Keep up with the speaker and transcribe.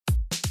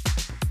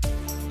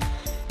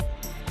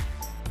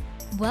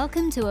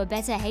Welcome to A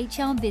Better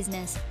HR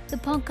Business, the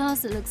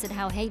podcast that looks at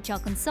how HR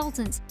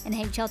consultants and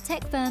HR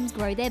tech firms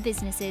grow their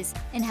businesses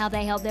and how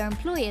they help their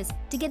employers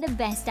to get the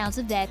best out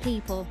of their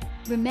people.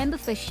 Remember,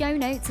 for show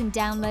notes and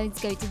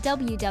downloads, go to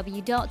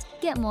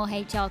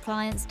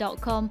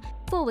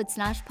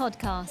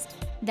www.getmorehrclients.com/podcast.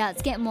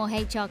 That's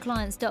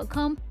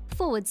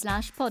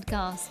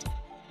getmorehrclients.com/podcast.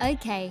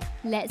 Okay,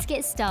 let's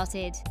get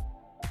started.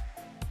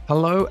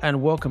 Hello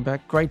and welcome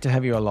back. Great to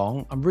have you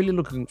along. I'm really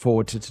looking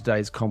forward to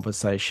today's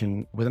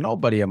conversation with an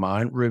old buddy of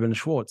mine, Reuben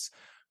Swartz.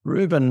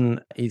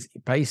 Reuben is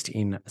based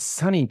in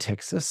sunny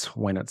Texas,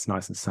 when it's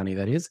nice and sunny,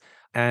 that is.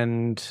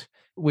 And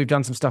we've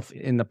done some stuff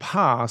in the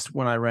past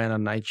when I ran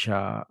an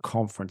HR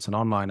conference, an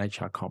online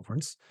HR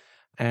conference.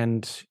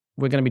 And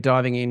we're going to be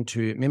diving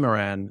into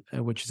Mimiran,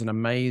 which is an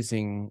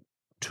amazing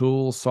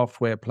tool,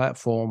 software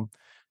platform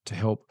to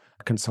help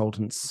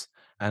consultants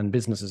and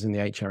businesses in the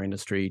HR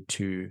industry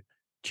to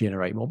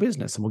generate more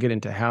business. And we'll get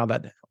into how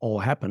that all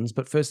happens.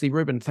 But firstly,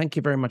 Reuben, thank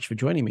you very much for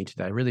joining me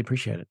today. I really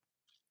appreciate it.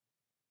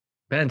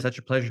 Ben, such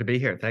a pleasure to be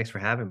here. Thanks for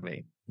having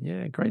me.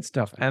 Yeah, great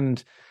stuff.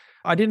 And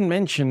I didn't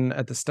mention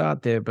at the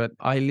start there, but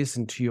I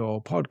listened to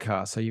your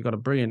podcast. So you've got a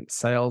brilliant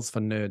Sales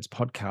for Nerds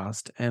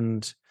podcast.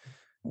 And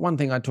one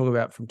thing I talk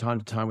about from time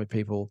to time with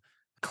people,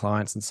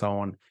 clients and so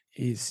on,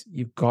 is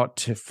you've got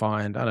to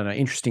find,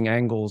 interesting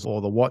angles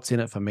or the what's in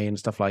it for me and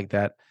stuff like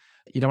that.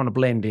 You don't want to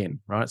blend in,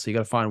 right? So you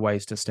got to find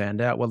ways to stand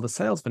out. Well, the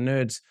Sales for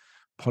Nerds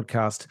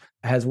podcast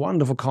has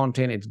wonderful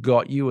content. It's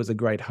got you as a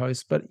great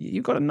host, but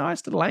you've got a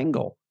nice little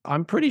angle.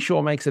 I'm pretty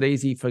sure makes it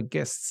easy for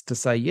guests to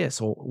say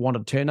yes or want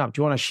to turn up. Do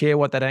you want to share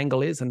what that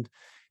angle is? And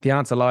the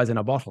answer lies in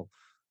a bottle.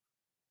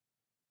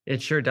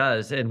 It sure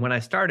does. And when I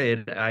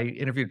started, I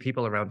interviewed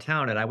people around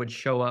town, and I would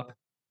show up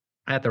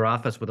at their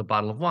office with a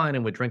bottle of wine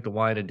and would drink the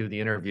wine and do the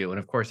interview. And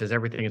of course, as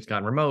everything has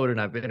gone remote and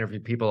I've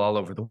interviewed people all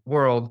over the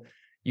world,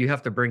 you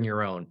have to bring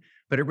your own.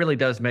 But it really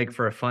does make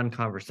for a fun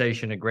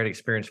conversation, a great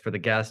experience for the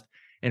guest,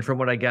 and from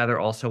what I gather,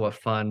 also a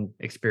fun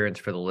experience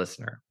for the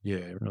listener. Yeah,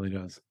 it really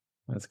does.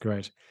 That's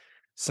great.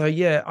 So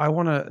yeah, I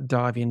want to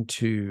dive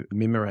into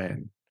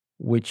Mimiran,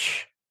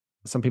 which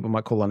some people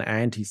might call an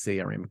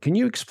anti-CRM. Can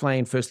you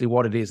explain firstly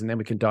what it is, and then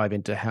we can dive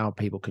into how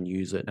people can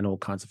use it and all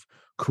kinds of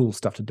cool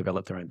stuff to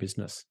develop their own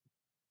business?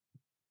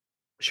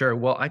 Sure.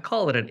 Well, I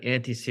call it an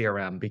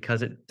anti-CRM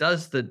because it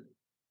does the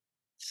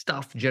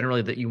stuff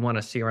generally that you want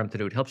a CRM to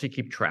do. It helps you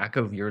keep track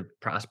of your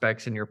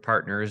prospects and your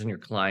partners and your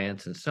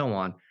clients and so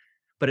on,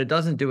 but it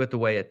doesn't do it the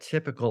way a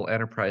typical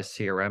enterprise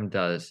CRM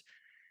does,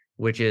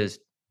 which is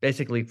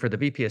basically for the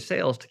VP of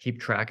sales to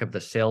keep track of the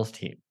sales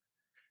team.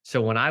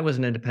 So when I was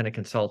an independent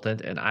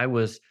consultant and I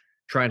was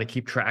trying to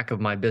keep track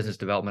of my business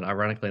development,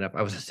 ironically enough,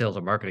 I was a sales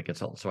and marketing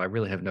consultant, so I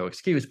really have no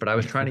excuse, but I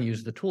was trying to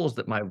use the tools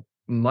that my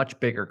much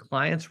bigger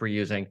clients were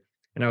using.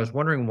 And I was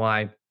wondering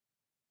why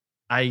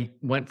I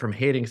went from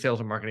hating sales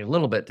and marketing a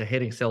little bit to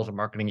hating sales and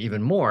marketing even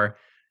more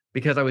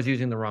because I was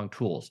using the wrong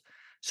tools.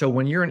 So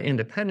when you're an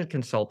independent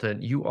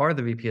consultant, you are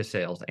the VP of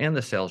sales and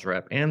the sales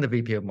rep and the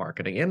VP of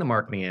marketing and the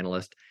marketing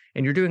analyst,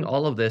 and you're doing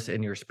all of this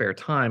in your spare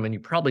time, and you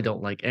probably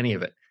don't like any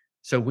of it.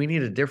 So we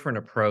need a different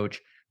approach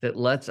that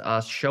lets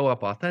us show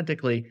up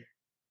authentically,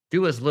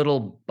 do as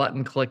little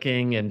button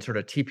clicking and sort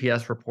of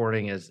TPS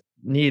reporting as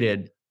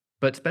needed,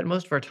 but spend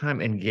most of our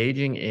time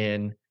engaging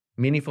in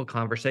meaningful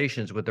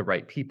conversations with the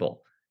right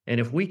people. And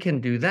if we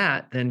can do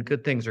that, then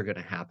good things are going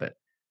to happen.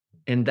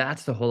 And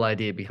that's the whole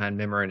idea behind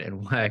Mimiran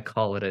and why I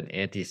call it an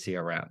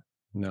anti-CRM.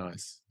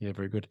 Nice. Yeah,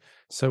 very good.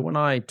 So when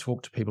I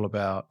talk to people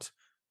about,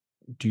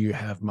 do you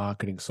have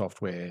marketing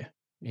software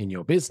in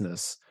your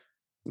business?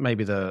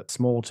 Maybe the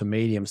small to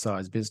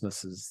medium-sized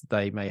businesses,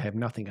 they may have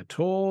nothing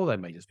at all. They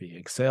may just be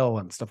Excel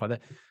and stuff like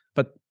that.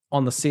 But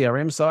on the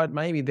CRM side,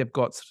 maybe they've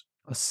got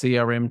a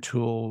CRM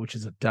tool, which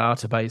is a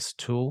database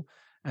tool.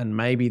 And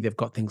maybe they've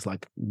got things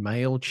like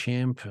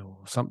MailChimp or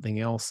something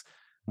else,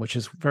 which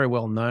is very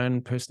well known.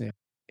 Personally,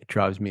 it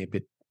drives me a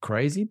bit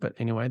crazy, but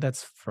anyway,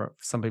 that's for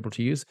some people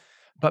to use.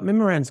 But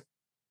Mimiran's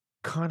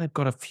kind of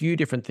got a few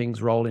different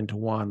things rolled into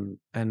one.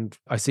 And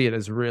I see it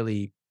as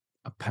really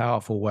a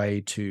powerful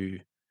way to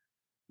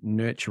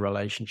nurture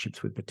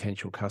relationships with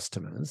potential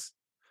customers.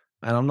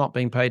 And I'm not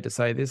being paid to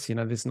say this,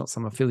 this is not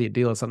some affiliate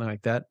deal or something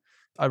like that.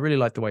 I really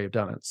like the way you've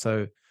done it.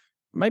 So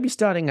maybe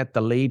starting at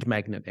the lead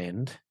magnet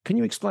end, can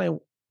you explain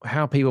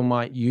how people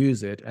might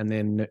use it and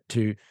then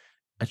to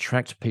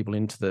attract people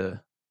into the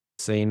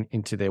scene,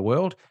 into their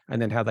world, and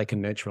then how they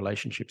can nurture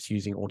relationships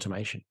using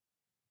automation?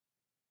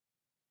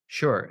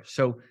 Sure.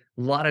 So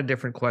a lot of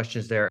different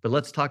questions there, but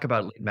let's talk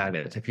about lead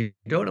magnets. If you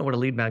don't know what a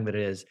lead magnet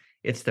is,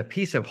 it's the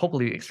piece of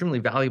hopefully extremely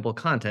valuable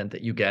content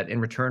that you get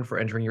in return for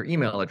entering your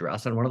email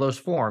address on one of those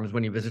forms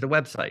when you visit a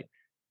website.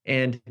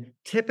 And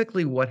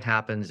typically what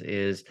happens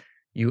is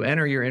you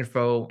enter your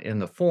info in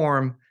the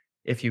form,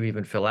 if you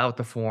even fill out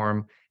the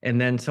form,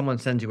 and then someone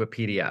sends you a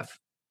PDF.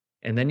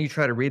 And then you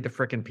try to read the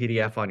frickin'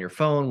 PDF on your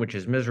phone, which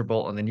is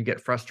miserable, and then you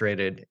get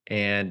frustrated,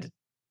 and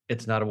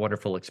it's not a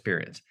wonderful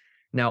experience.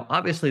 Now,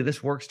 obviously,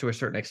 this works to a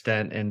certain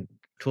extent, and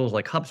tools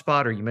like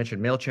HubSpot, or you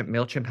mentioned MailChimp.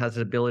 MailChimp has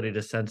the ability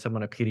to send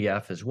someone a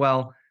PDF as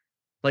well.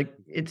 Like,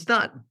 it's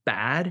not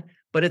bad,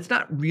 but it's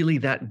not really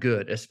that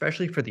good,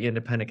 especially for the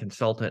independent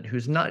consultant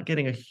who's not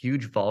getting a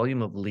huge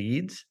volume of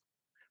leads,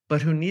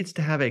 but who needs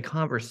to have a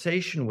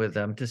conversation with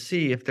them to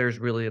see if there's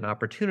really an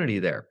opportunity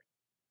there.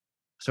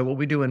 So what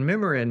we do in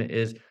Mimiran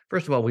is,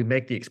 first of all, we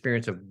make the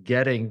experience of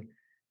getting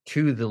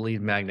to the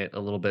lead magnet a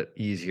little bit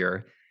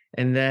easier.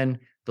 And then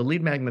the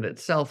lead magnet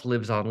itself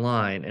lives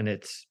online and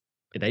it's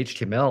an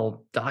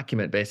HTML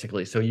document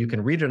basically. So you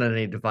can read it on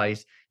any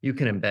device. You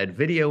can embed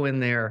video in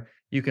there.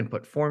 You can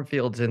put form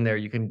fields in there.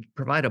 You can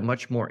provide a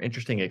much more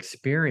interesting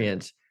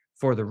experience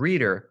for the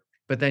reader.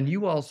 But then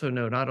you also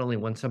know not only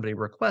when somebody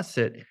requests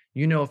it,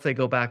 you know if they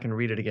go back and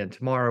read it again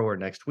tomorrow or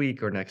next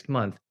week or next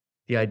month.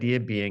 The idea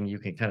being you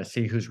can kind of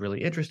see who's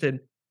really interested.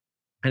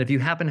 And if you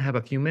happen to have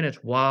a few minutes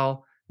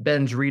while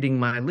Ben's reading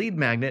my lead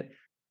magnet,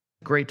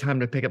 great time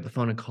to pick up the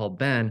phone and call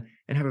Ben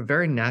and have a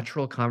very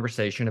natural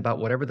conversation about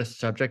whatever the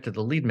subject of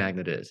the lead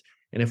magnet is.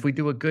 And if we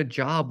do a good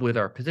job with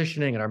our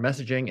positioning and our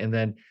messaging and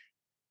then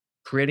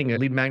creating a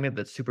lead magnet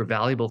that's super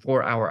valuable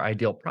for our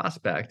ideal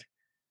prospect,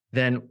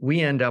 then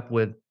we end up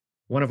with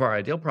one of our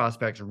ideal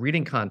prospects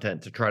reading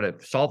content to try to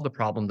solve the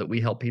problem that we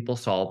help people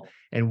solve.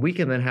 And we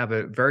can then have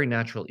a very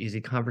natural,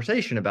 easy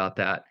conversation about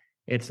that.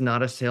 It's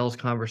not a sales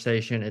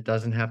conversation. It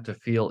doesn't have to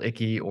feel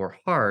icky or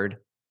hard.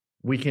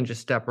 We can just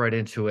step right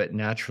into it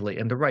naturally.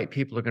 And the right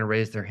people are going to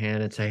raise their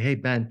hand and say, hey,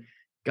 Ben,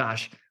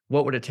 gosh,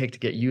 what would it take to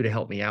get you to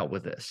help me out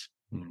with this?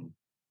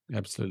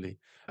 Absolutely.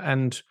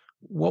 And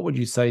what would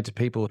you say to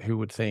people who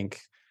would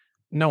think,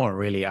 no one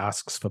really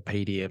asks for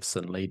PDFs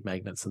and lead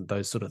magnets and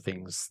those sort of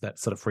things, that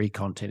sort of free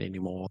content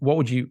anymore? What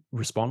would you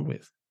respond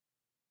with?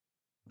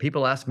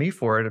 People ask me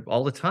for it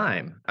all the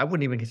time. I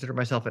wouldn't even consider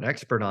myself an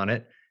expert on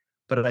it.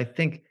 But I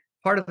think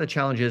part of the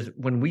challenge is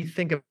when we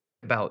think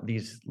about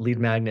these lead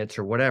magnets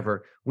or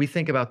whatever, we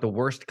think about the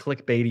worst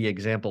clickbaity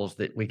examples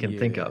that we can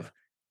think of.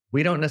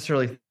 We don't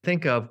necessarily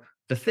think of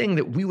the thing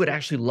that we would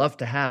actually love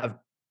to have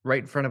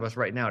right in front of us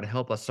right now to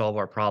help us solve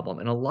our problem.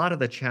 And a lot of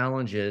the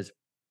challenge is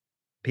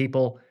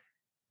people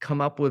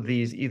come up with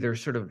these either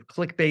sort of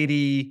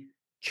clickbaity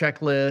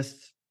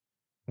checklists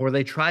or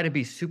they try to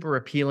be super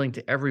appealing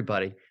to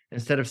everybody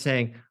instead of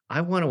saying,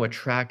 I want to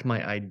attract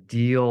my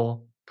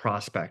ideal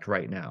prospect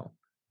right now.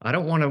 I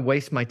don't want to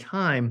waste my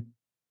time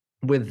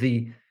with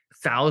the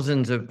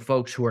thousands of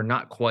folks who are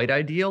not quite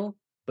ideal,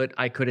 but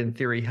I could in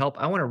theory help.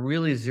 I want to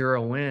really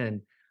zero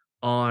in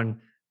on,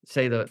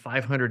 say, the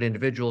 500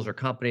 individuals or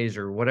companies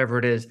or whatever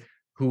it is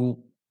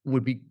who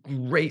would be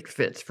great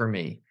fits for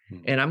me.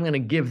 And I'm going to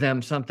give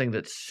them something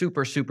that's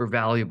super, super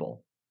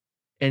valuable.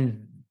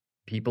 And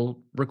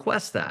people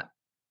request that.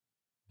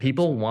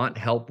 People want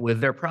help with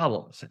their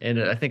problems.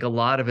 And I think a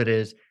lot of it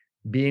is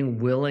being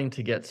willing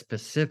to get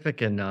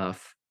specific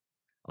enough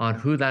on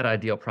who that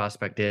ideal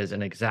prospect is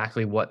and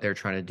exactly what they're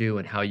trying to do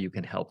and how you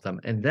can help them.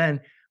 And then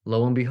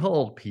lo and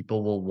behold,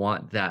 people will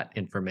want that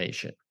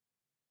information.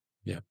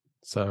 Yeah.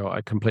 So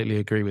I completely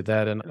agree with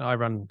that. And I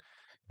run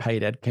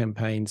paid ad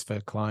campaigns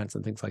for clients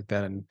and things like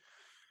that. And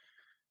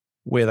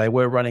where they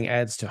were running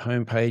ads to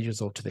home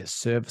pages or to their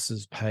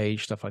services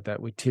page, stuff like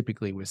that, we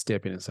typically would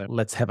step in and say,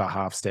 let's have a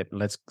half step and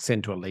let's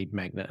send to a lead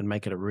magnet and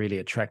make it a really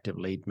attractive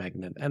lead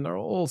magnet. And there are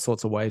all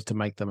sorts of ways to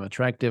make them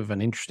attractive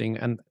and interesting.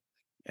 And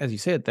as you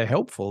said, they're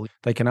helpful.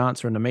 They can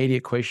answer an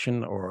immediate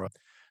question or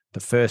the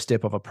first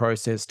step of a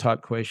process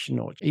type question,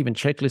 or even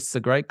checklists are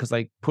great because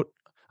they put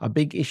a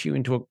big issue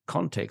into a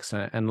context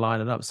and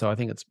line it up. So I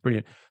think it's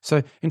brilliant.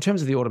 So in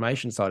terms of the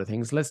automation side of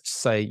things, let's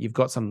just say you've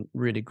got some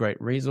really great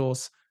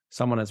resource.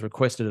 Someone has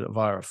requested it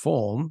via a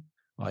form,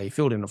 or you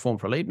filled in a form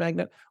for a lead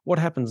magnet. What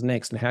happens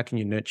next and how can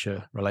you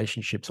nurture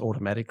relationships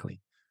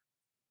automatically?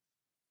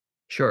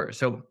 Sure.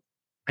 So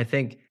I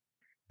think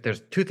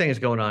there's two things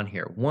going on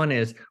here. One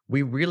is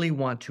we really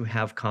want to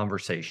have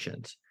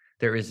conversations.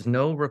 There is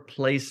no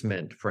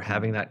replacement for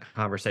having that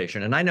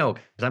conversation. And I know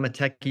because I'm a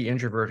techie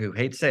introvert who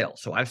hates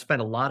sales. So I've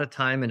spent a lot of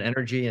time and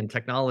energy and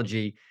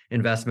technology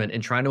investment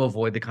in trying to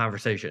avoid the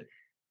conversation.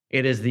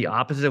 It is the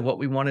opposite of what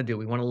we want to do.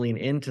 We want to lean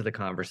into the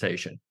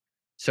conversation.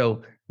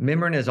 So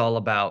Mimiran is all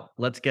about,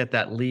 let's get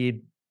that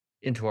lead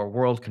into our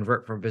world,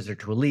 convert from a visitor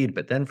to a lead,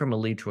 but then from a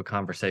lead to a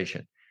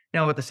conversation.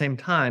 Now, at the same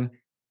time,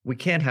 we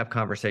can't have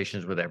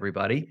conversations with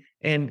everybody.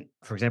 And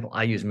for example,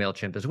 I use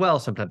MailChimp as well.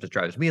 Sometimes it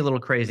drives me a little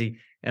crazy.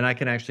 And I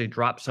can actually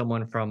drop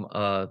someone from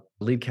a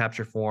lead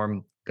capture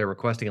form. They're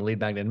requesting a lead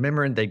magnet in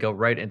Mimiran. They go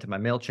right into my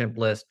MailChimp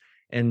list,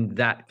 and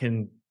that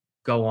can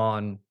go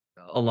on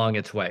along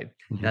its way.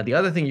 Now, the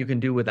other thing you can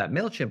do with that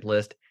MailChimp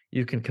list,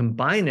 you can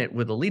combine it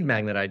with a lead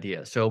magnet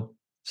idea. So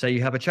say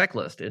you have a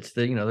checklist. It's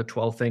the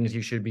 12 things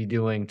you should be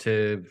doing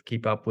to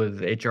keep up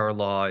with HR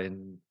law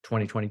in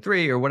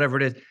 2023 or whatever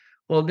it is.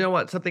 Well, you know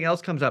what? Something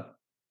else comes up.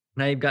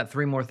 Now you've got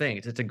 3 more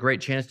things. It's a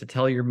great chance to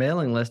tell your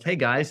mailing list, hey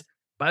guys,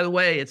 by the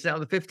way, it's now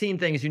the 15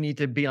 things you need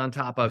to be on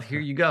top of. Here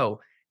you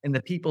go. And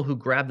the people who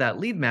grab that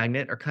lead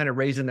magnet are kind of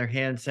raising their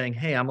hand saying,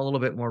 hey, I'm a little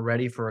bit more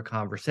ready for a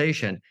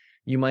conversation.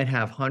 You might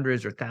have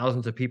hundreds or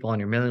thousands of people on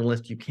your mailing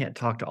list. You can't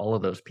talk to all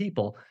of those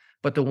people,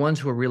 but the ones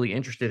who are really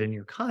interested in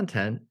your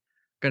content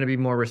are going to be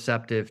more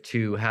receptive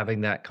to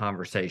having that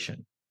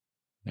conversation.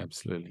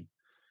 Absolutely.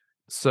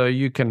 So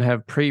you can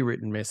have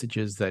pre-written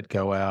messages that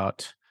go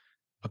out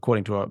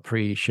according to a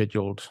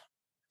pre-scheduled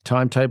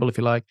timetable, if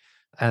you like.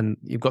 And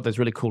you've got those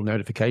really cool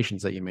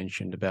notifications that you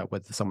mentioned about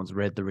whether someone's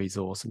read the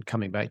resource and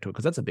coming back to it,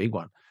 because that's a big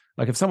one.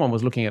 Like if someone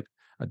was looking at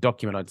a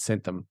document I'd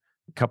sent them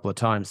a couple of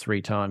times,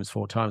 3 times,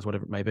 4 times,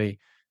 whatever it may be,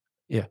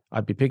 yeah,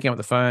 I'd be picking up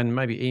the phone,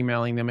 maybe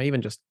emailing them,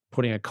 even just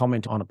putting a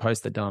comment on a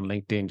post they've done on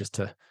LinkedIn just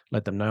to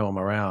let them know I'm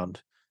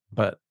around.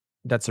 But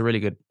that's a really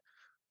good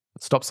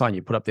stop sign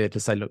you put up there to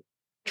say, look,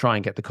 try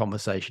and get the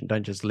conversation.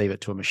 Don't just leave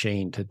it to a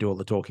machine to do all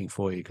the talking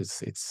for you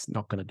because it's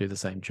not going to do the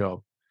same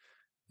job.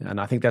 And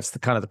I think that's the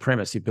kind of the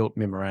premise you built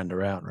Mimiran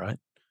around, right?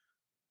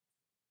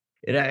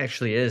 It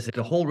actually is.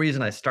 The whole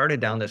reason I started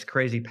down this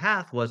crazy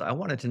path was I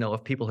wanted to know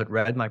if people had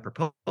read my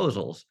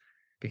proposals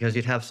because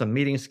you'd have some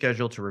meeting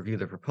scheduled to review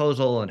the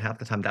proposal, and half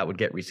the time that would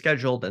get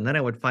rescheduled. And then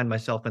I would find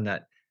myself in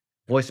that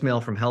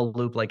voicemail from hell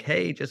loop like,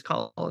 hey, just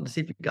call to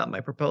see if you got my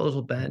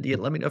proposal, Ben.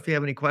 Let me know if you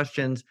have any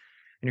questions.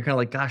 And you're kind of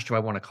like, gosh, do I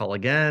want to call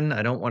again?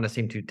 I don't want to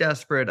seem too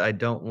desperate. I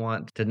don't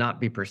want to not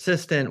be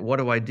persistent. What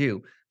do I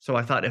do? So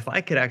I thought if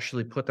I could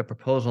actually put the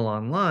proposal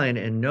online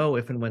and know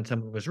if and when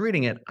someone was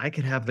reading it, I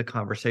could have the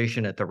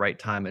conversation at the right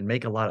time and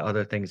make a lot of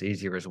other things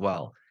easier as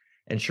well.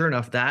 And sure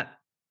enough, that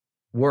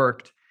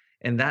worked.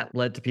 And that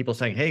led to people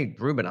saying, hey,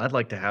 Reuben, I'd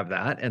like to have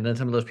that. And then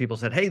some of those people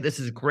said, hey, this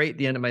is great.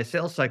 The end of my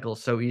sales cycle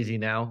is so easy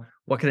now.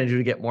 What can I do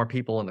to get more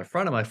people in the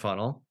front of my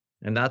funnel?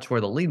 And that's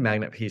where the lead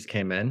magnet piece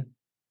came in.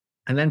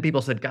 And then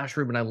people said, gosh,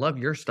 Reuben, I love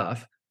your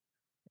stuff.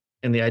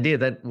 And the idea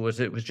that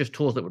was it was just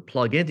tools that would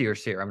plug into your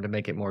CRM to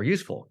make it more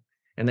useful.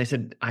 And they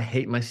said, I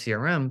hate my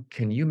CRM.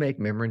 Can you make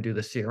Mimiran do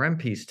the CRM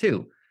piece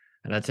too?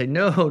 And I'd say,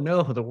 no,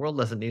 no, the world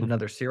doesn't need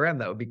another CRM.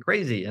 That would be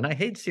crazy. And I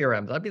hate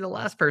CRMs. I'd be the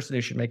last person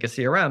who should make a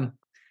CRM.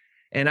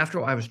 And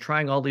after I was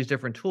trying all these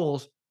different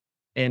tools,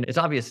 and it's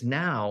obvious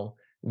now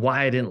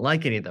why I didn't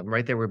like any of them,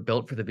 right? They were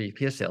built for the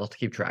VP of sales to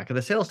keep track of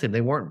the sales team.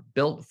 They weren't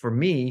built for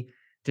me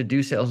to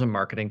do sales and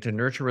marketing, to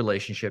nurture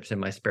relationships in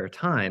my spare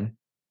time.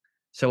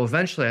 So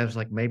eventually I was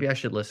like, maybe I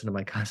should listen to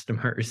my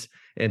customers.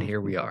 And here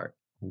we are.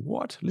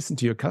 What? Listen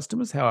to your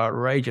customers? How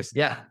outrageous.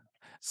 Yeah.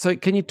 So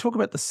can you talk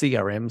about the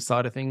CRM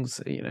side of things?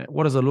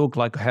 What does it look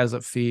like? How does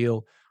it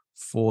feel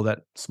for that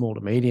small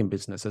to medium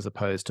business as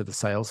opposed to the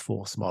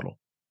Salesforce model?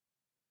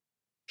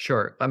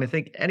 Sure. I mean, I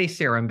think any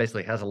CRM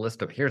basically has a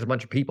list of here's a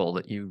bunch of people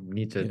that you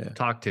need to Yeah.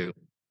 talk to.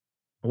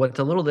 What's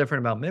a little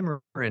different about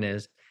Mimiran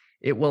is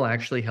it will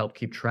actually help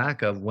keep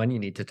track of when you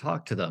need to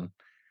talk to them.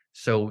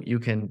 So you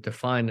can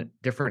define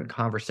different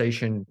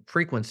conversation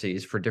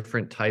frequencies for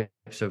different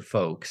types of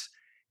folks,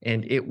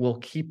 and it will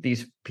keep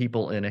these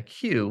people in a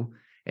queue.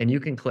 And you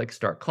can click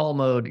start call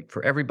mode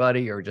for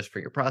everybody, or just for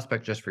your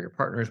prospect, just for your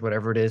partners,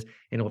 whatever it is.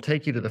 And it will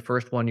take you to the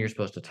first one you're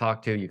supposed to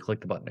talk to. You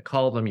click the button to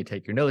call them, you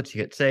take your notes,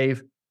 you hit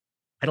save.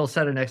 It'll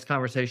set a next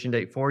conversation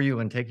date for you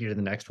and take you to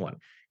the next one.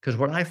 Because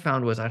what I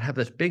found was I'd have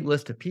this big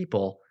list of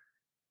people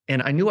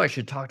and I knew I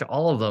should talk to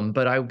all of them,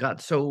 but I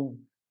got so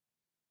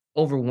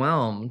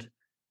overwhelmed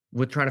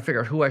with trying to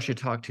figure out who I should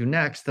talk to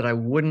next that I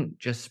wouldn't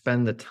just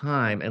spend the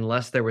time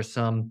unless there was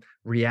some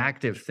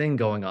reactive thing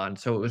going on.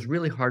 So it was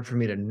really hard for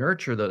me to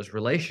nurture those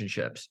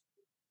relationships.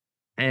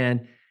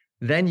 And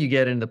then you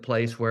get into the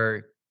place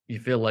where you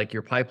feel like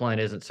your pipeline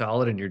isn't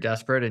solid and you're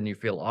desperate and you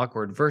feel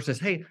awkward versus,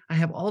 hey, I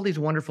have all these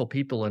wonderful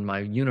people in my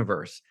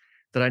universe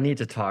that I need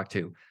to talk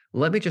to.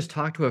 Let me just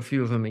talk to a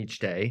few of them each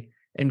day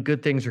and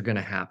good things are going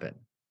to happen.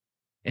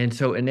 And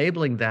so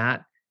enabling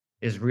that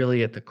is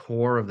really at the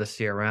core of the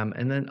CRM.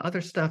 And then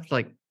other stuff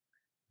like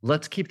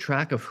let's keep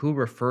track of who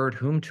referred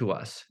whom to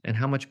us and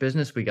how much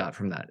business we got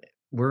from that.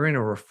 We're in a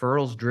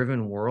referrals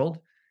driven world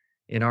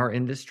in our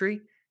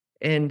industry.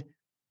 And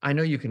I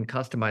know you can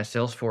customize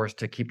Salesforce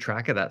to keep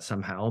track of that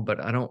somehow,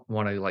 but I don't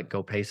want to like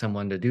go pay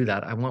someone to do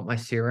that. I want my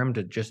CRM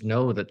to just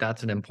know that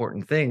that's an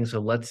important thing. So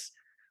let's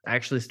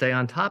actually stay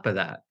on top of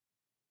that.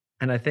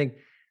 And I think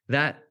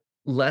that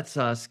lets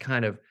us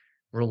kind of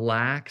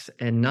relax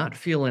and not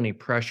feel any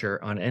pressure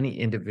on any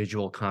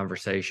individual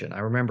conversation. I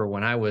remember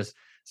when I was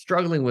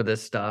struggling with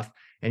this stuff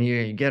and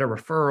you get a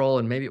referral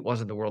and maybe it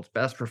wasn't the world's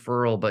best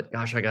referral, but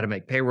gosh, I got to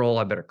make payroll.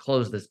 I better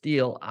close this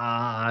deal.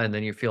 And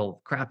then you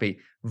feel crappy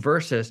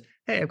versus,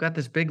 hey, I've got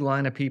this big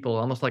line of people,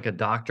 almost like a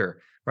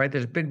doctor, right?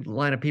 There's a big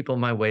line of people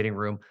in my waiting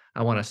room.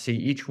 I want to see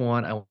each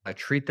one. I want to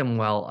treat them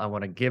well. I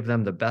want to give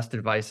them the best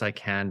advice I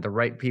can. The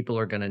right people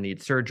are going to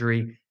need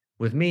surgery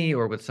with me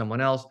or with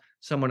someone else.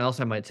 Someone else,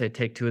 I might say,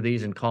 take 2 of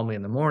these and call me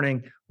in the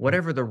morning,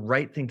 whatever the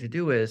right thing to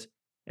do is.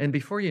 And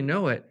before you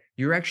know it,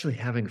 you're actually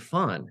having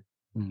fun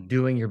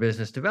doing your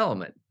business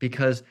development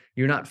because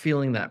you're not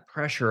feeling that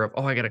pressure of,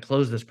 oh, I got to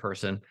close this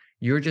person.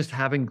 You're just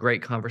having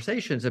great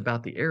conversations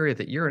about the area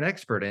that you're an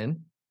expert in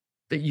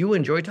that you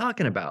enjoy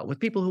talking about with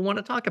people who want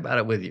to talk about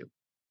it with you.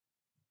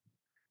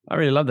 I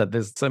really love that.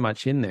 There's so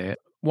much in there.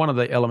 One of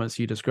the elements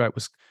you described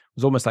was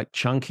almost like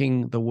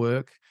chunking the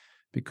work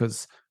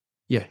because,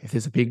 yeah, if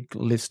there's a big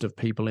list of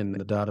people in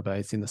the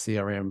database, in the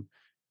CRM,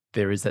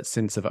 there is that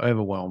sense of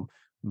overwhelm.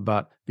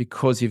 But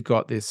because you've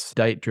got this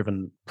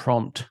date-driven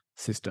prompt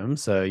system,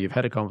 so you've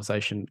had a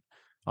conversation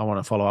I want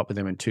to follow up with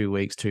them in 2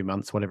 weeks, 2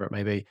 months, whatever it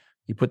may be.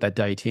 You put that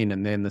date in,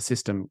 and then the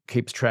system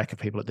keeps track of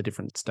people at the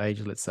different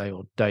stages, let's say,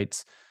 or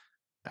dates.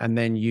 And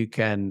then you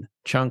can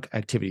chunk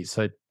activities.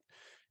 So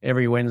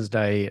every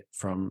Wednesday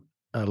from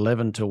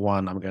 11 to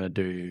 1, I'm going to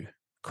do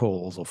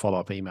calls or follow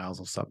up emails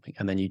or something.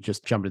 And then you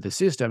just jump into the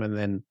system, and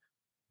then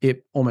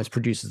it almost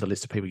produces the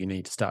list of people you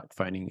need to start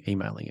phoning,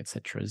 emailing,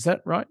 etc. Is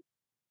that right?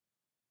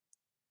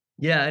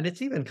 Yeah, and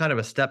it's even kind of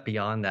a step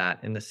beyond that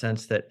in the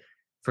sense that,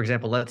 for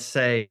example, let's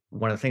say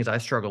one of the things I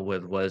struggled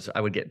with was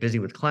I would get busy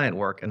with client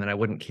work and then I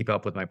wouldn't keep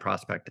up with my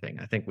prospecting.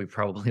 I think we've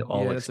probably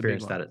all Yeah, that's a big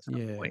experienced one. that at some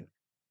Yeah. point.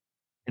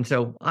 And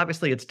so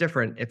obviously it's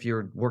different if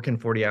you're working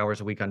 40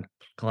 hours a week on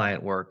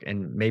client work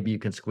and maybe you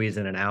can squeeze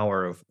in an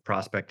hour of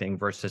prospecting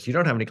versus you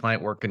don't have any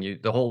client work and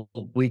the whole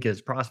week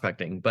is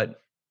prospecting. But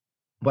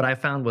what I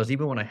found was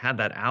even when I had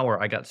that hour,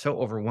 I got so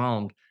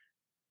overwhelmed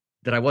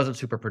that I wasn't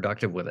super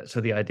productive with it.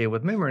 So the idea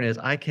with Mimiran is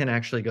I can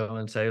actually go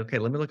and say, okay,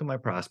 let me look at my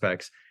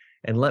prospects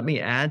and let me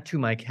add to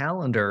my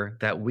calendar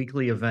that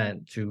weekly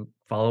event to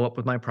follow up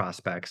with my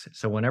prospects.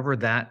 So whenever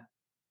that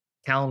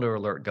calendar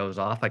alert goes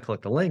off, I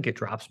click the link, it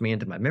drops me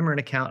into my Mimiran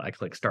account. I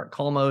click start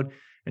call mode,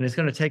 and it's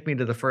going to take me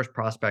to the first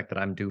prospect that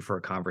I'm due for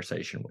a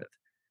conversation with.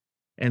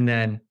 And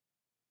then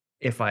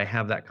if I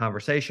have that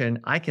conversation,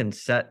 I can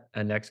set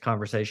a next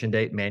conversation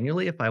date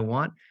manually if I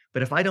want.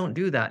 But if I don't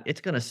do that,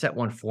 it's going to set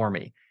one for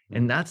me.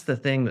 And that's the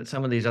thing that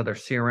some of these other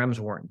CRMs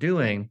weren't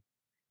doing.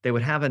 They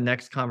would have a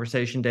next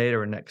conversation date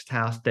or a next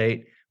task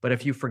date. But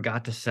if you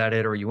forgot to set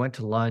it or you went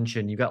to lunch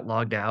and you got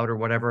logged out or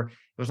whatever,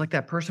 it was like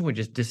that person would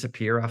just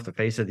disappear off the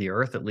face of the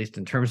earth, at least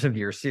in terms of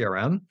your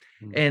CRM.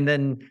 Mm. And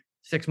then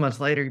 6 months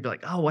later, you'd be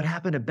like, oh, what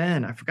happened to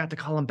Ben? I forgot to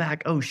call him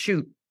back. Oh,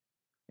 shoot.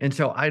 And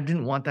so I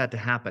didn't want that to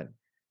happen.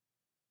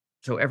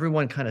 So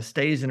everyone kind of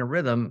stays in a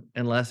rhythm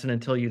unless and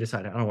until you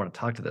decide, I don't want to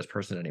talk to this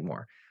person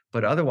anymore.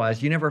 But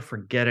otherwise, you never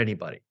forget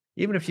anybody.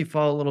 Even if you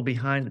fall a little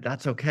behind,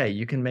 that's okay.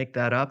 You can make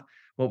that up.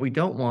 What we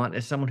don't want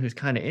is someone who's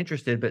kind of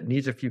interested but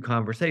needs a few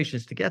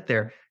conversations to get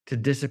there to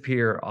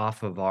disappear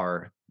off of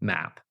our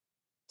map.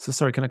 So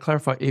sorry, can I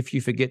clarify? If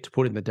you forget to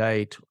put in the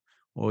date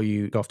or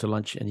you go off to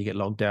lunch and you get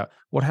logged out,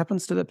 what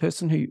happens to that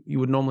person who you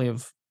would normally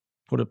have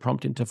put a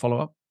prompt in to follow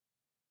up?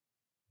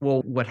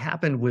 Well, what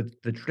happened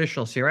with the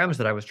traditional CRMs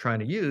that I was trying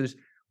to use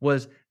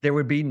was there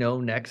would be no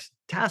next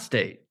task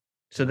date.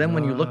 So then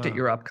when you looked at Ah,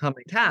 your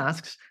upcoming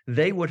tasks,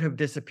 they would have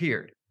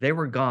disappeared. They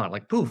were gone,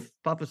 like poof,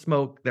 puff of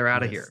smoke, they're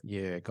out of yes.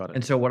 here. Yeah, got it.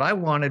 And so what I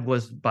wanted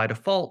was by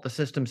default, the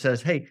system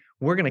says, hey,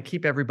 we're going to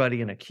keep everybody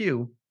in a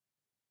queue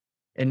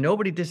and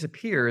nobody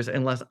disappears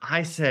unless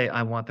I say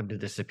I want them to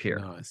disappear.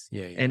 Nice.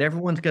 Yeah, yeah. And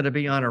everyone's going to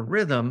be on a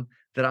rhythm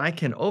that I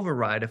can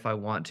override if I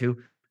want to.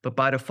 But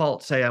by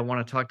default, say I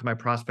want to talk to my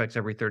prospects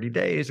every 30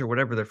 days or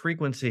whatever the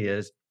frequency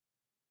is,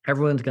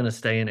 everyone's going to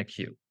stay in a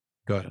queue.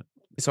 Got it.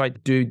 So I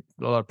do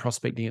a lot of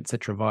prospecting, et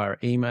cetera, via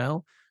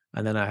email,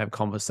 and then I have Mhm.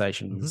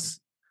 conversations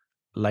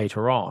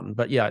later on.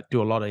 But yeah, I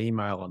do a lot of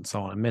email and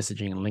so on, and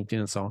messaging and LinkedIn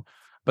and so on.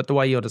 But the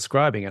way you're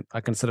describing it, I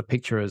can sort of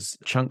picture as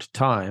chunked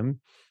time.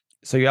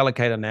 So you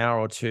allocate an hour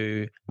or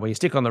two where you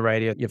stick on the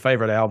radio, your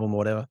favorite album or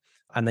whatever,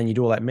 and then you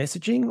do all that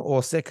messaging.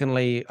 Or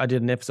secondly, I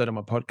did an episode on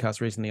my podcast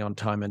recently on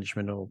time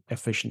management or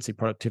efficiency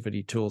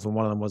productivity tools. And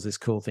one of them was this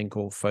cool thing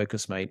called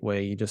Focus Mate,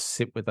 where you just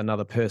sit with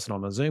another person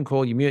on a Zoom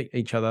call, you mute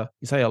each other,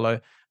 you say hello,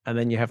 and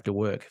then you have to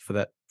work for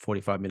that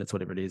 45 minutes,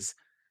 whatever it is.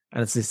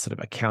 And it's this sort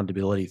of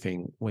accountability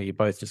thing where you're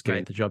both just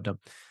getting Right. the job done.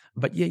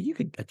 But yeah, you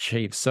could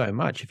achieve so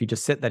much if you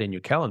just set that in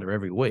your calendar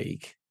every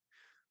week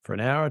for an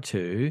hour or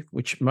two,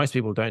 which most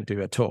people don't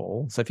do at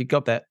all. So if you've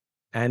got that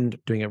and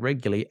doing it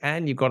regularly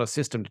and you've got a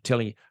system to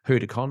telling you who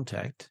to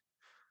contact,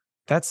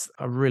 that's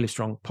a really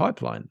strong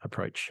pipeline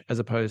approach, as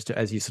opposed to,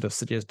 as you sort of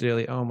suggested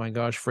earlier, oh my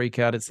gosh, freak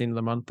out, it's the end of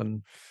the month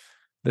and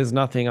there's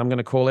nothing. I'm going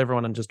to call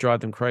everyone and just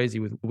drive them crazy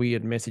with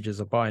weird messages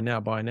of buy now,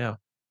 buy now.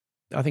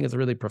 I think it's a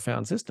really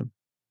profound system.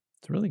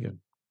 It's really good.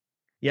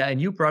 Yeah.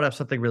 And you brought up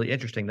something really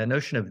interesting, the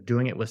notion of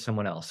doing it with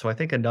someone else. So I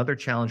think another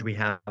challenge we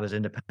have as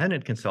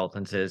independent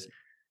consultants is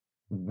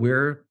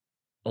we're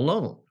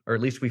alone, or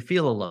at least we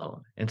feel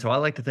alone. And so I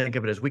like to think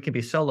of it as we can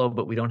be solo,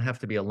 but we don't have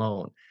to be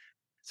alone.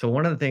 So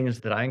one of the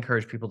things that I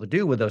encourage people to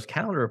do with those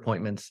calendar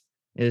appointments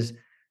is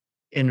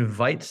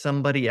invite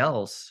somebody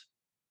else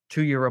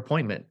to your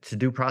appointment to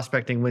do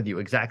prospecting with you,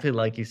 exactly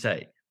like you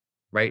say,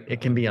 right?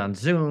 It can be on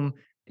Zoom.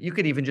 You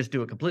could even just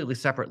do it completely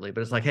separately,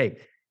 but it's like, hey,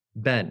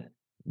 Ben,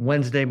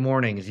 Wednesday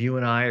mornings, you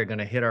and I are going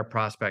to hit our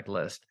prospect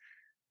list.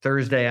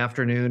 Thursday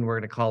afternoon, we're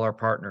going to call our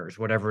partners,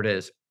 whatever it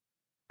is.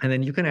 And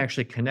then you can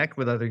actually connect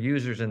with other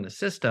users in the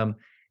system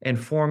and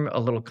form a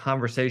little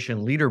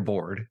conversation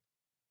leaderboard.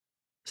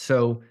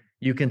 So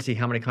you can see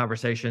how many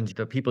conversations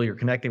the people you're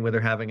connecting with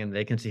are having, and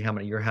they can see how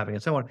many you're having,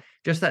 and so on.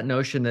 Just that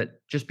notion that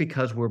just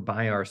because we're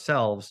by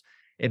ourselves,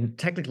 and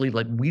technically,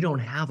 like, we don't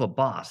have a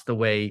boss the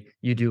way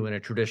you do in a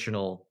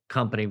traditional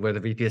company where the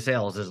VP of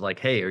sales is like,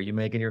 hey, are you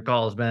making your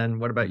calls, Ben?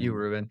 What about you,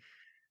 Reuben?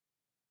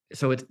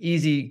 So it's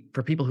easy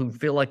for people who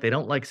feel like they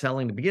don't like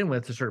selling to begin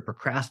with to sort of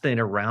procrastinate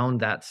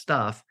around that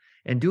stuff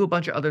and do a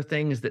bunch of other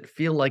things that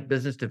feel like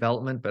business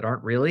development but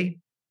aren't really.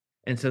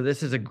 And so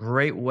this is a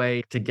great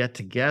way to get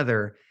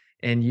together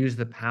and use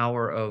the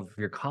power of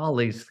your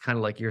colleagues, kind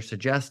of like you're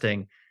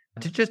suggesting,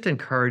 to just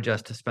encourage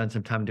us to spend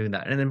some time doing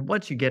that. And then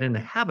once you get in the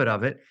habit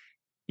of it,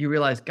 you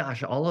realize,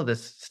 gosh, all of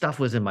this stuff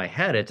was in my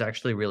head. It's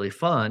actually really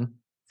fun.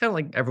 Kind of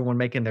like everyone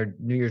making their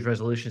New Year's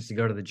resolutions to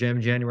go to the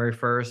gym January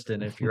 1st.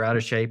 And if you're out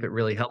of shape, it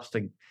really helps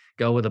to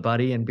go with a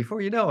buddy. And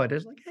before you know it,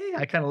 it's like, hey,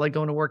 I kind of like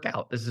going to work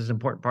out. This is an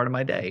important part of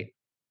my day.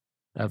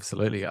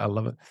 Absolutely. I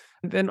love it.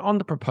 And then on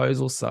the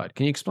proposal side,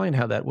 can you explain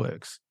how that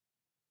works?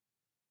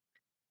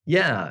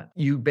 Yeah,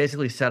 you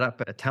basically set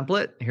up a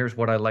template. Here's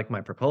what I like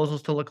my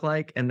proposals to look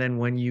like. And then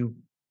when you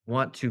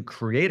want to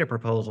create a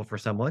proposal for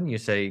someone, you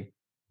say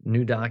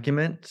new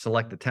document,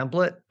 select the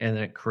template, and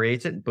then it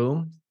creates it.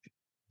 Boom,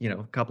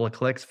 a couple of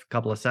clicks, a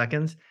couple of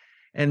seconds.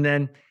 And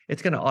then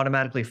it's going to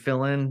automatically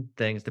fill in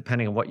things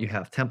depending on what you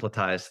have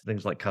templatized,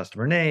 things like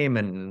customer name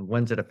and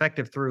when's it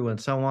effective through and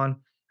so on.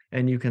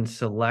 And you can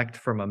select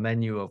from a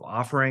menu of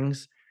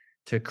offerings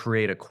to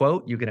create a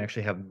quote. You can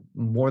actually have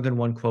more than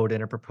one quote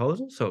in a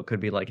proposal. So it could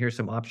be like, here's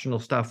some optional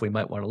stuff we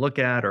might want to look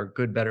at, or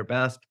good, better,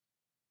 best,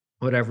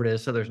 whatever it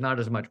is. So there's not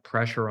as much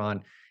pressure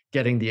on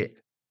getting the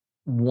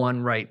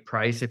one right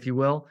price, if you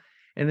will.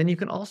 And then you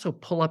can also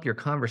pull up your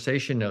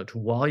conversation notes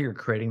while you're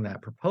creating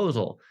that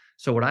proposal.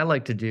 So what I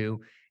like to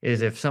do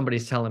is if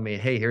somebody's telling me,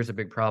 hey, here's a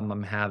big problem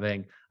I'm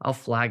having, I'll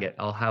flag it.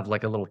 I'll have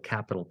like a little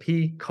capital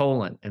P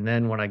colon. And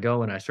then when I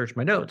go and I search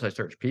my notes, I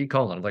search P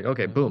colon. I'm like,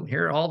 okay, boom,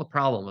 here are all the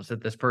problems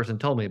that this person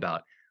told me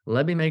about.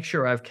 Let me make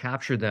sure I've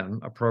captured them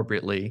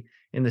appropriately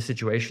in the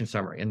situation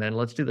summary. And then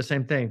let's do the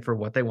same thing for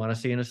what they want to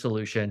see in a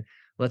solution.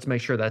 Let's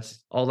make sure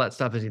that's all that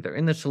stuff is either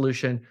in the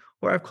solution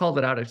or I've called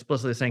it out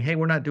explicitly saying, hey,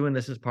 we're not doing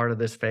this as part of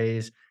this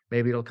phase.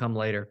 Maybe it'll come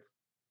later.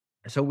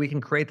 So we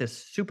can create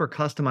this super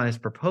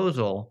customized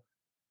proposal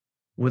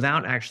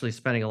without actually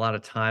spending a lot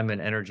of time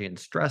and energy and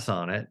stress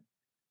on it.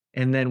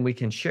 And then we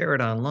can share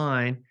it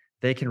online.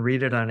 They can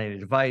read it on any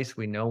device.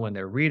 We know when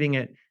they're reading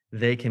it.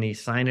 They can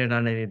e-sign it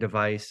on any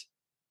device.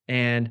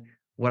 And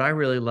what I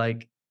really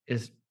like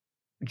is,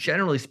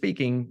 generally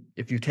speaking,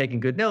 if you've taken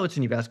good notes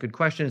and you've asked good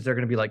questions, they're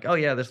going to be like, oh,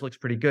 yeah, this looks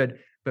pretty good.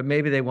 But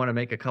maybe they want to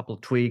make a couple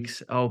of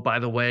tweaks. Oh, by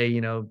the way,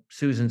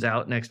 Susan's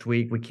out next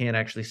week. We can't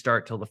actually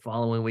start till the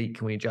following week.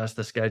 Can we adjust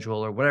the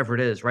schedule or whatever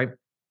it is, right?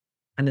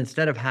 And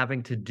instead of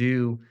having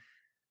to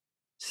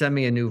send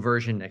me a new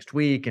version next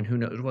week and who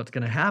knows what's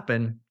going to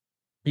happen,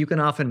 you can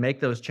often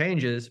make those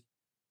changes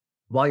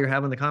while you're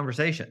having the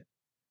conversation.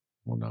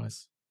 Well,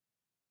 nice.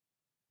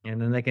 And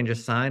then they can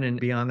just sign and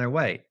be on their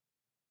way.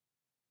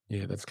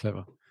 Yeah, that's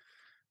clever.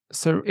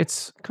 So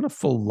it's kind of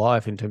full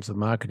life in terms of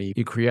marketing.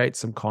 You create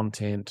some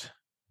content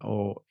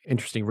or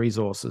interesting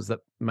resources that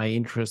may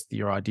interest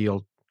your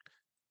ideal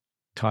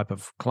type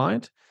of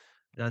client.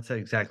 That's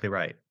exactly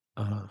right.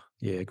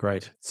 Yeah,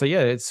 great. So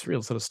yeah, it's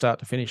real sort of start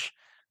to finish.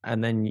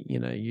 And then,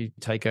 you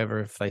take over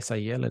if they say,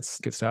 yeah,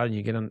 let's get started, and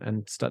you get on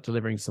and start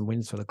delivering some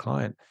wins for the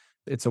client.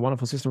 It's a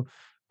wonderful system.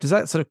 Does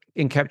that sort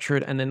of encapture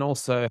it? And then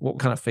also what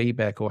kind of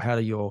feedback or how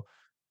do your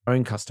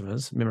own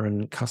customers,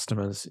 Mimiran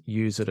customers,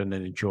 use it and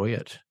then enjoy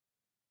it?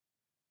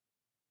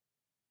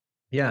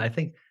 Yeah, I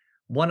think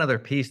one other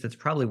piece that's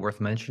probably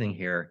worth mentioning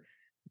here,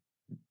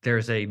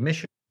 there's a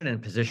mission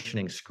and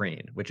positioning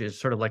screen, which is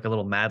sort of like a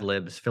little Mad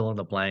Libs, fill in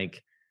the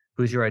blank.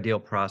 Who's your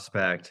ideal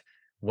prospect?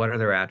 What are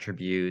their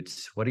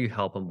attributes? What do you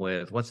help them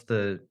with? What's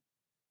the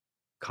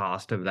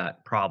cost of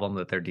that problem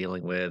that they're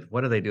dealing with?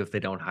 What do they do if they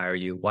don't hire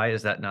you? Why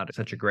is that not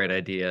such a great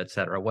idea, et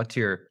cetera? What's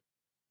your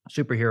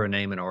superhero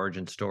name and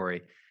origin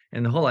story?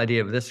 And the whole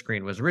idea of this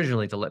screen was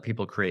originally to let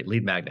people create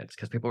lead magnets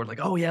because people were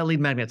like, oh, yeah, lead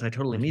magnets. I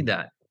totally need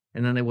that.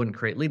 And then they wouldn't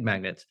create lead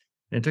magnets.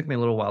 And it took me a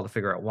little while to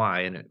figure out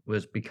why. And it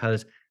was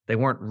because they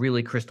weren't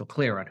really crystal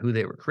clear on who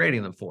they were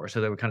creating them for. So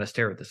they would kind of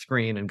stare at the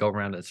screen and go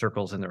around in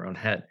circles in their own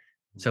head.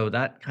 So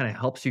that kind of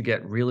helps you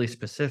get really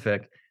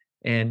specific,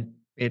 and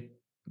it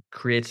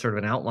creates sort of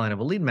an outline of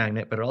a lead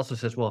magnet, but it also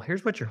says, well,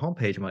 here's what your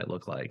homepage might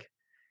look like.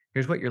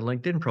 Here's what your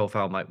LinkedIn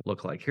profile might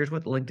look like. Here's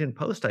what LinkedIn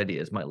post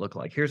ideas might look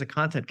like. Here's a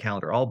content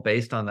calendar, all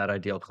based on that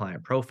ideal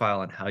client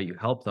profile and how you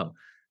help them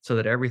so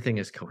that everything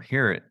is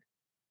coherent.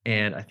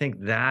 And I think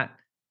that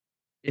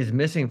is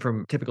missing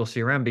from typical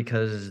CRM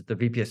because the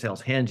VP of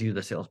sales hands you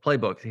the sales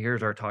playbook.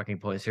 Here's our talking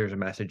points, here's our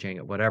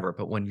messaging, whatever.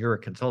 But when you're a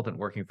consultant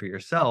working for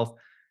yourself,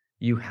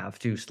 you have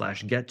to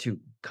 / get to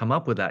come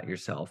up with that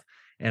yourself.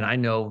 And I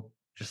know,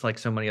 just like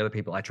so many other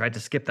people, I tried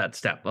to skip that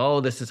step. Oh,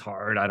 this is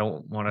hard. I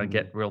don't want to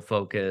get real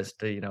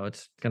focused.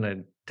 It's going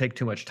to take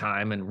too much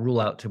time and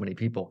rule out too many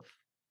people.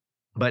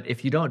 But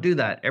if you don't do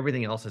that,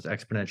 everything else is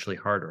exponentially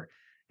harder.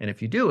 And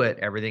if you do it,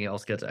 everything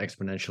else gets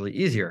exponentially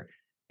easier.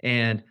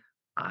 And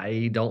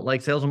I don't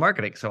like sales and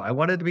marketing, so I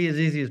want it to be as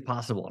easy as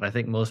possible. And I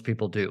think most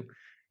people do.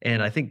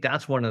 And I think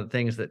that's one of the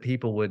things that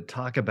people would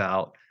talk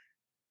about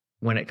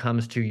when it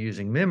comes to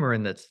using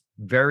Mimiran that's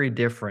very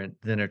different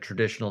than a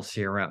traditional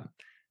CRM.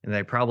 And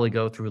they probably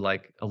go through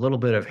like a little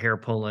bit of hair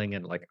pulling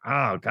and like,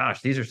 oh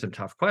gosh, these are some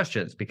tough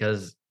questions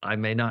because I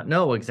may not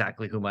know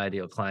exactly who my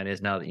ideal client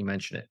is now that you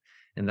mention it.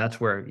 And that's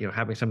where,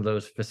 having some of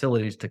those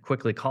facilities to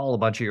quickly call a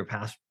bunch of your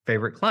past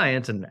favorite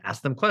clients and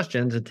ask them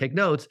questions and take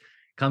notes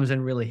comes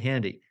in really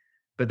handy.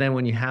 But then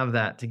when you have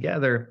that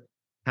together,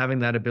 having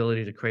that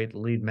ability to create the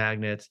lead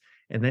magnets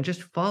and then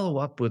just follow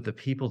up with the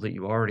people that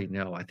you already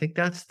know. I think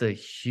that's the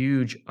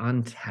huge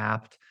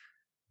untapped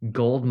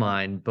gold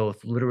mine,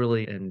 both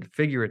literally and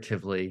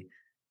figuratively.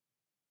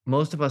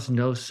 Most of us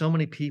know so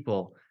many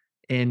people,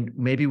 and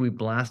maybe we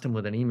blast them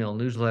with an email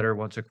newsletter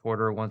once a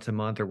quarter, or once a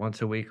month, or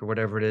once a week, or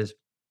whatever it is.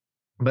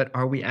 But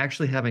are we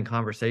actually having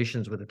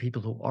conversations with the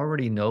people who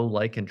already know,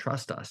 like, and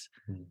trust us?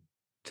 Mm.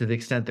 To the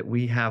extent that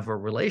we have a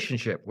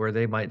relationship where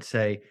they might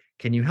say,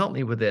 can you help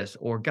me with this?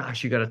 Or,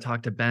 gosh, you got to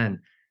talk to Ben.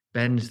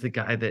 Ben's the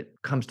guy that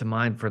comes to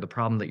mind for the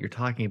problem that you're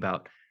talking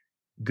about.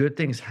 Good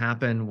things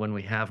happen when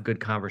we have good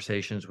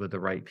conversations with the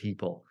right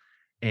people.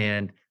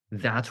 And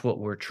that's what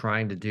we're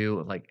trying to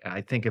do. Like,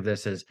 I think of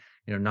this as,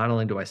 not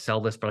only do I sell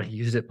this, but I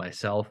use it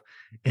myself.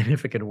 And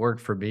if it can work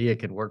for me, it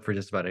can work for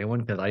just about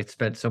anyone, because I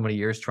spent so many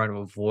years trying to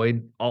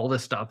avoid all the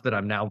stuff that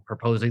I'm now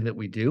proposing that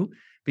we do,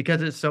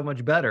 because it's so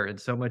much better and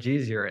so much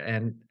easier.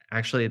 And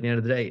actually, at the end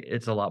of the day,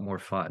 it's a lot more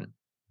fun.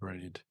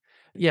 Brilliant.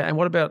 Yeah. And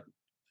what about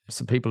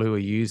some people who are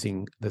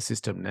using the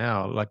system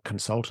now, like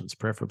consultants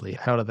preferably?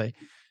 How do they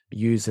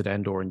use it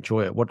and or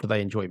enjoy it? What do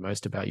they enjoy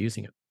most about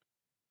using it?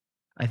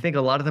 I think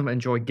a lot of them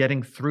enjoy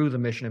getting through the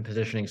mission and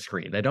positioning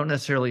screen. They don't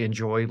necessarily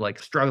enjoy like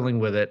struggling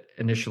with it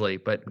initially,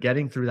 but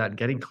getting through that,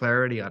 getting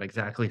clarity on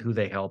exactly who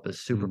they help is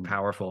super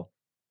powerful.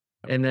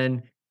 And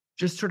then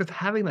just sort of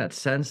having that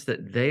sense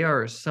that they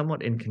are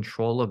somewhat in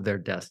control of their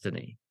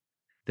destiny,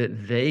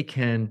 that they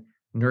can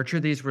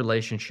nurture these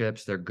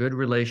relationships. They're good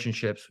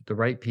relationships with the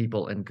right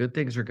people, and good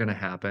things are going to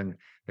happen.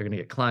 They're going to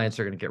get clients.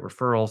 They're going to get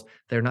referrals.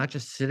 They're not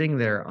just sitting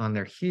there on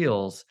their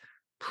heels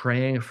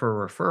praying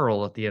for a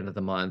referral at the end of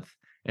the month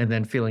and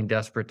then feeling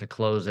desperate to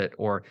close it,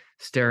 or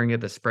staring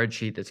at the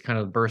spreadsheet that's kind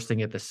of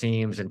bursting at the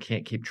seams and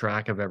can't keep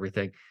track of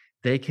everything.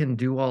 They can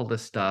do all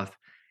this stuff.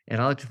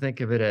 And I like to think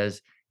of it as,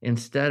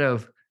 instead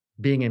of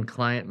being in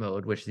client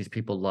mode, which these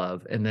people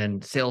love, and then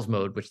sales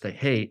mode, which they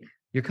hate,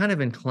 you're kind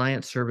of in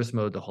client service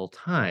mode the whole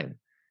time.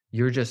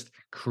 You're just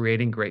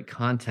creating great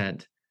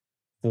content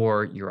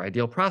for your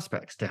ideal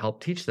prospects to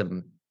help teach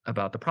them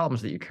about the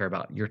problems that you care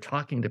about. You're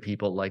talking to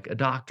people like a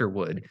doctor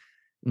would,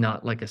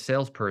 not like a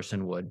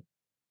salesperson would.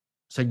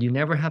 So you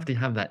never have to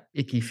have that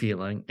icky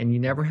feeling, and you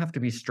never have to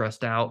be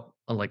stressed out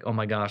like, oh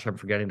my gosh, I'm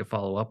forgetting to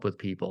follow up with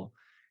people.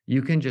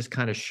 You can just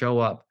kind of show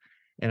up.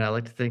 And I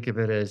like to think of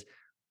it as,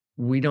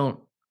 we don't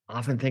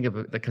often think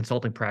of the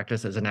consulting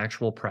practice as an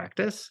actual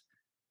practice,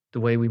 the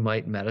way we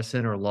might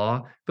medicine or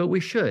law, but we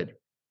should.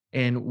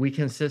 And we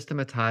can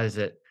systematize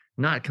it,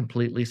 not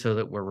completely so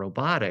that we're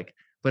robotic,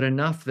 but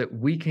enough that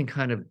we can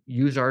kind of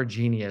use our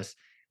genius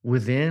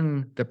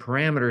within the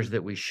parameters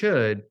that we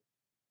should,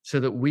 so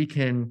that we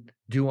can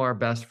do our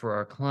best for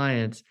our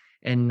clients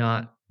and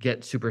not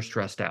get super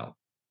stressed out.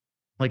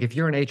 Like, if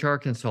you're an HR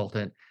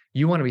consultant,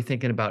 you want to be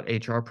thinking about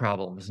HR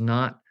problems,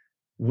 not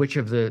which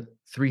of the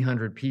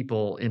 300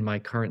 people in my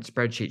current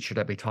spreadsheet should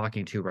I be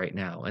talking to right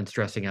now and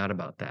stressing out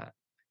about that.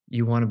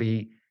 You want to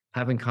be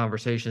having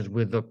conversations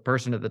with the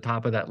person at the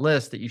top of that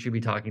list that you should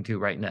be talking to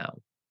right now.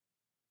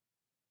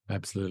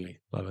 Absolutely.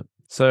 Love it.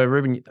 So,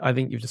 Reuben, I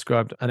think you've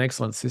described an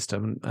excellent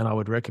system, and I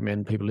would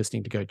recommend people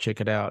listening to go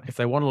check it out. If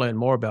they want to learn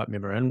more about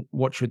Mimiran,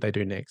 what should they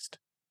do next?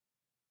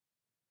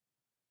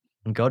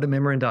 Go to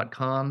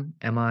Mimiran.com,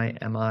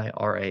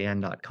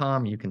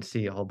 Mimiran.com. You can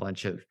see a whole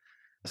bunch of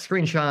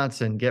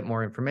screenshots and get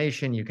more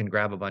information. You can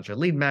grab a bunch of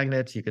lead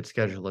magnets. You could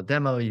schedule a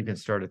demo. You can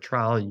start a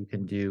trial. You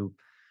can do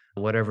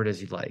whatever it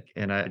is you'd like.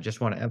 And I just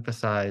want to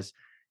emphasize,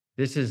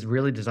 this is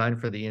really designed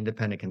for the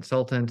independent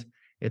consultant.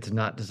 It's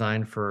not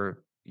designed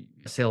for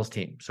a sales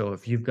team. So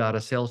if you've got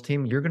a sales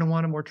team, you're going to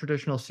want a more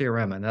traditional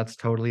CRM, and that's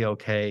totally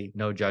okay.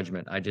 No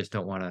judgment. I just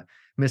don't want to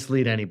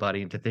mislead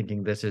anybody into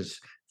thinking this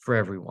is for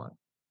everyone.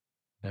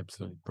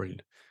 Absolutely.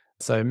 Brilliant.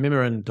 So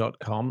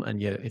Mimiran.com.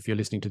 And yeah, if you're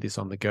listening to this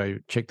on the go,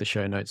 check the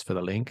show notes for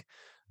the link.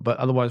 But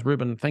otherwise,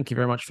 Reuben, thank you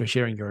very much for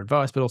sharing your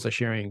advice, but also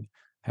sharing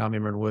how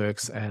Mimiran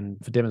works and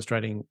for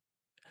demonstrating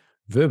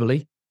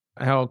verbally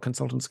how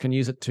consultants can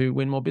use it to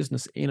win more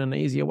business in an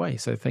easier way.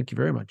 So thank you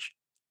very much.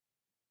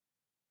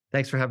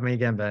 Thanks for having me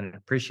again, Ben.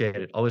 Appreciate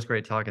it. Always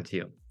great talking to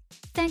you.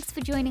 Thanks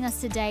for joining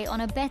us today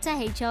on A Better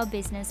HR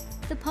Business,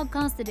 the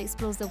podcast that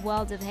explores the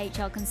world of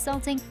HR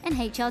consulting and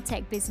HR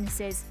tech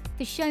businesses.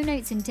 For show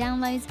notes and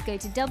downloads, go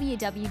to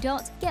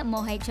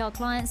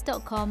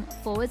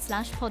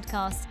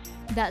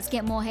www.getmorehrclients.com/podcast. That's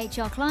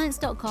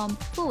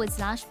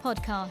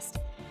getmorehrclients.com/podcast.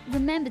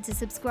 Remember to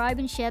subscribe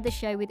and share the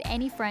show with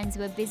any friends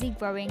who are busy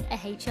growing a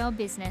HR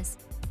business.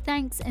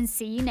 Thanks, and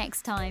see you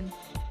next time.